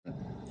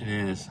It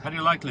is. How do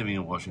you like living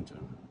in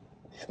Washington?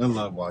 I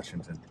love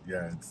Washington.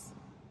 Yeah,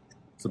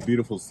 it's a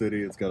beautiful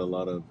city. It's got a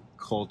lot of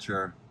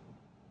culture,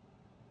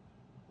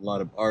 a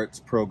lot of arts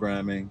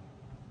programming,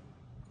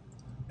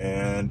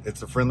 and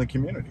it's a friendly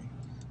community.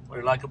 What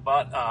do you like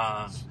about,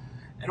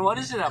 and what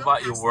is it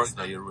about your work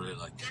that you really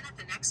like? Then at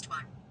the next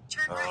one,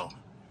 turn Oh, right.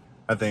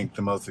 I think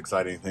the most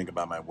exciting thing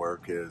about my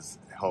work is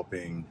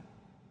helping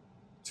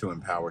to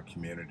empower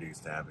communities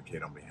to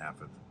advocate on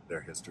behalf of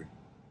their history,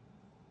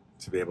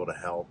 to be able to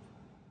help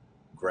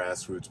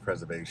grassroots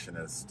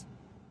preservationists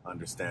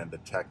understand the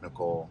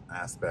technical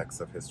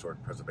aspects of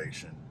historic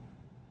preservation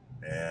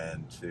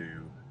and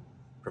to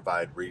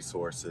provide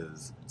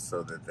resources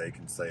so that they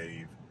can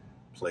save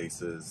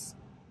places,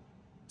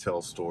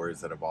 tell stories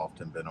that have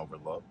often been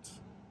overlooked.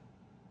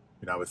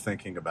 You know, I was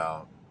thinking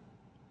about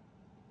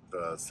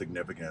the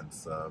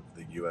significance of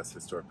the U.S.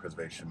 historic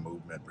preservation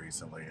movement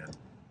recently, and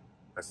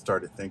I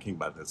started thinking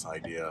about this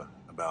idea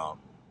about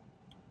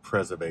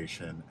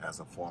preservation as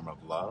a form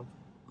of love.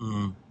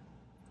 Mm.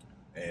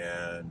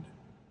 And,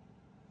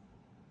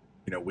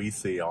 you know, we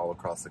see all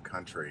across the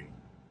country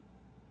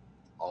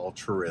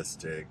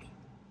altruistic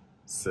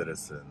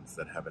citizens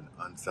that have an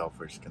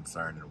unselfish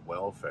concern and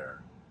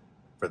welfare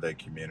for their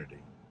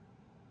community,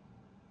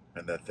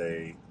 and that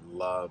they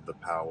love the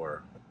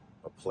power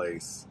of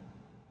place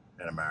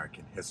in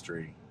American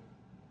history.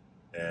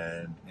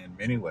 And in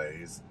many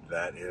ways,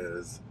 that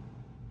is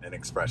an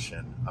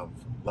expression of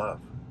love.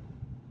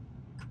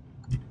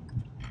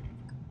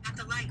 At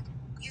the light,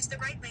 use the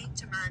right lane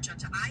to merge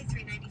onto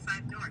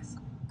I-395 North.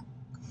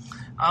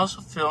 I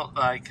also feel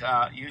like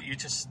you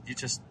just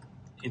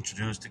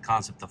introduced the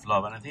concept of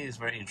love, and I think it's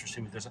very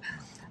interesting because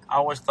I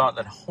always thought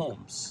that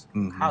homes,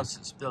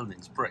 houses,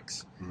 buildings,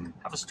 bricks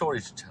have a story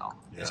to tell.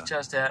 Yeah. It's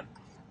just that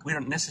we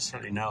don't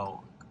necessarily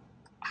know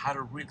how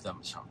to read them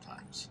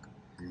sometimes.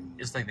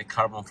 It's like the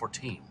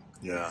carbon-14.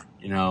 Yeah.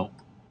 You know,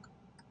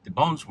 the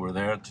bones were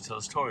there to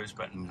tell stories,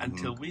 but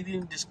until we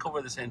didn't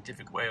discover the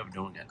scientific way of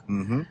doing it,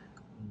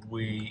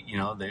 we, you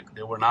know,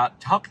 they were not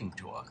talking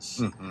to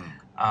us.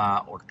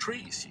 Or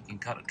trees. You can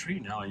cut a tree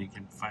now and you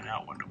can find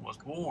out when it was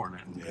born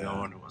and you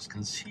know when it was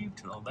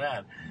conceived and all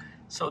that.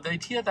 So the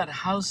idea that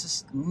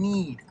houses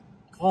need,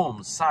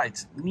 homes,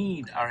 sites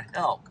need our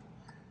help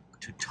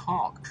to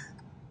talk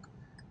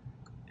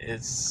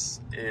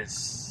is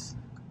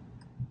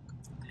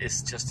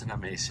just an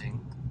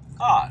amazing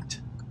thought.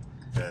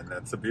 And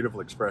that's a beautiful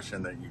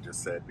expression that you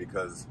just said,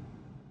 because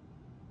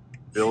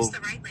Use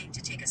the right lane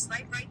to take a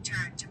slight right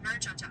turn to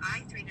merge onto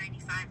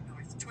I-395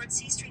 North towards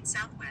C Street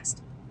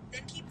Southwest.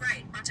 Then keep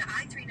right onto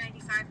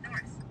I-395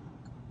 North.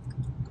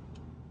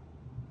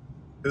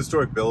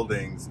 Historic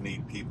buildings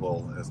need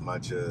people as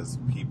much as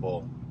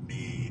people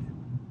need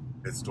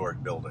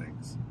historic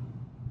buildings.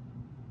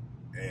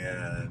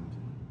 And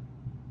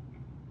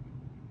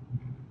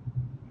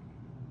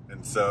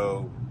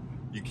so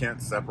you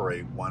can't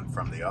separate one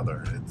from the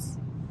other.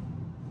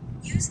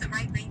 Use the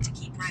right lane to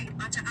keep right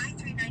onto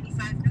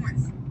I-395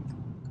 North.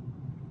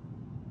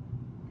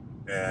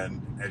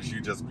 And as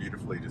you just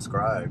beautifully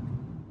described,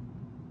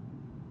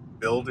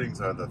 buildings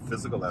are the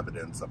physical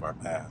evidence of our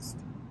past,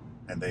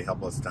 and they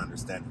help us to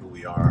understand who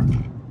we are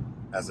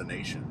as a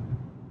nation.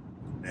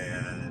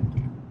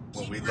 And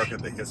when we look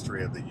at the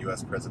history of the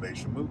U.S.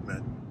 preservation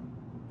movement,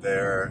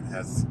 there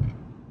has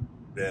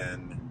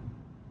been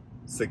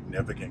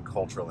significant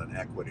cultural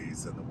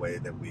inequities in the way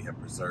that we have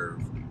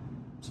preserved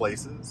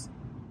places,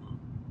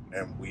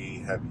 and we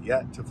have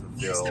yet to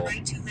fulfill Use the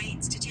right two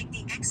lanes to take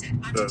the exit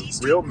onto D the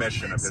Street real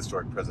mission of Northwest.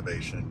 historic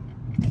preservation,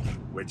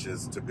 which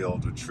is to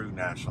build a true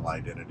national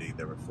identity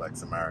that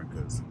reflects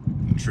America's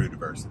true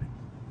diversity.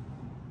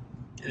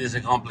 It is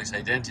a complex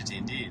identity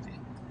indeed.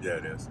 Yeah,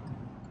 it is.